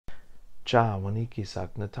Ja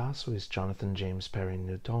wanikisak nataswis Jonathan James Perry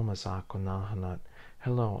Nutomas Aquinnah.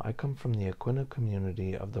 Hello, I come from the Aquinnah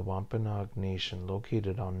community of the Wampanoag Nation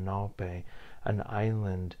located on Naupe, an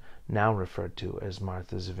island now referred to as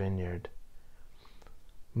Martha's Vineyard.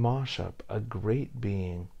 Moshop, a great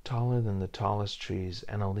being, taller than the tallest trees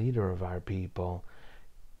and a leader of our people,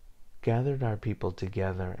 gathered our people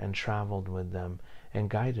together and traveled with them and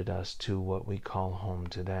guided us to what we call home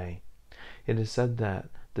today. It is said that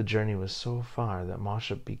the journey was so far that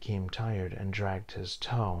Moshop became tired and dragged his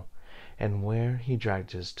toe, and where he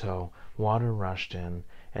dragged his toe, water rushed in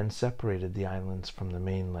and separated the islands from the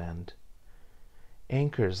mainland.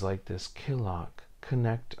 Anchors like this Killock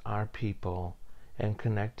connect our people and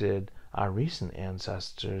connected our recent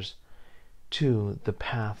ancestors to the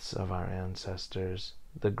paths of our ancestors,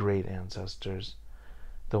 the great ancestors,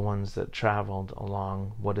 the ones that traveled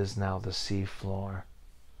along what is now the sea floor.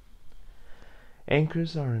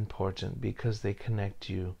 Anchors are important because they connect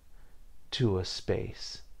you to a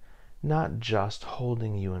space, not just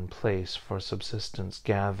holding you in place for subsistence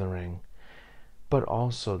gathering, but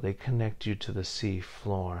also they connect you to the sea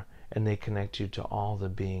floor, and they connect you to all the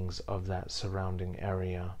beings of that surrounding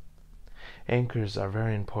area. Anchors are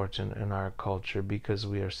very important in our culture because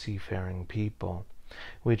we are seafaring people.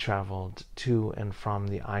 We traveled to and from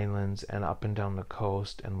the islands and up and down the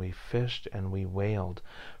coast, and we fished and we whaled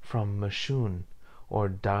from mashun, or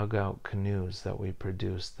dugout canoes that we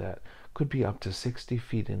produced that could be up to 60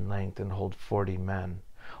 feet in length and hold 40 men,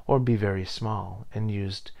 or be very small and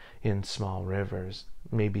used in small rivers,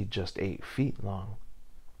 maybe just 8 feet long.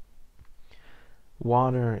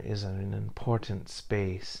 Water is an important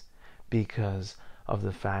space because of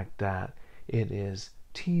the fact that it is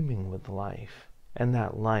teeming with life, and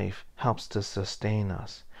that life helps to sustain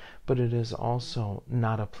us. But it is also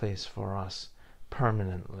not a place for us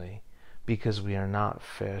permanently, because we are not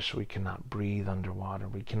fish, we cannot breathe underwater,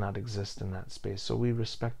 we cannot exist in that space. So we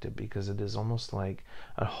respect it because it is almost like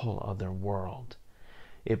a whole other world.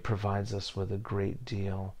 It provides us with a great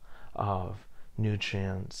deal of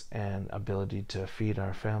nutrients and ability to feed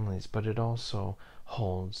our families, but it also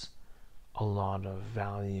holds a lot of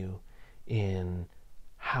value in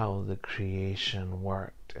how the creation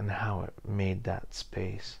worked and how it made that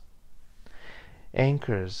space.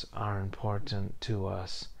 Anchors are important to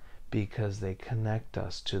us because they connect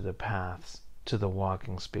us to the paths, to the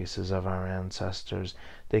walking spaces of our ancestors.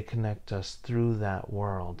 They connect us through that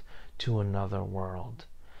world to another world,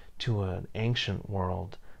 to an ancient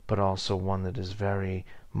world, but also one that is very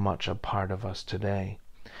much a part of us today.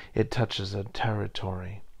 It touches a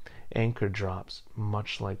territory. Anchor drops,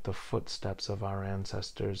 much like the footsteps of our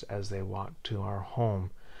ancestors as they walk to our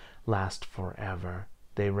home, last forever.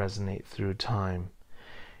 They resonate through time.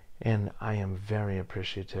 And I am very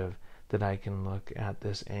appreciative that I can look at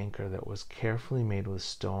this anchor that was carefully made with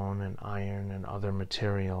stone and iron and other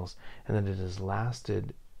materials, and that it has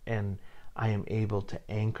lasted, and I am able to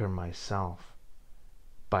anchor myself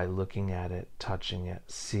by looking at it, touching it,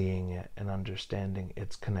 seeing it, and understanding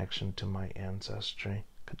its connection to my ancestry.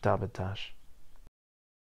 Katabatash.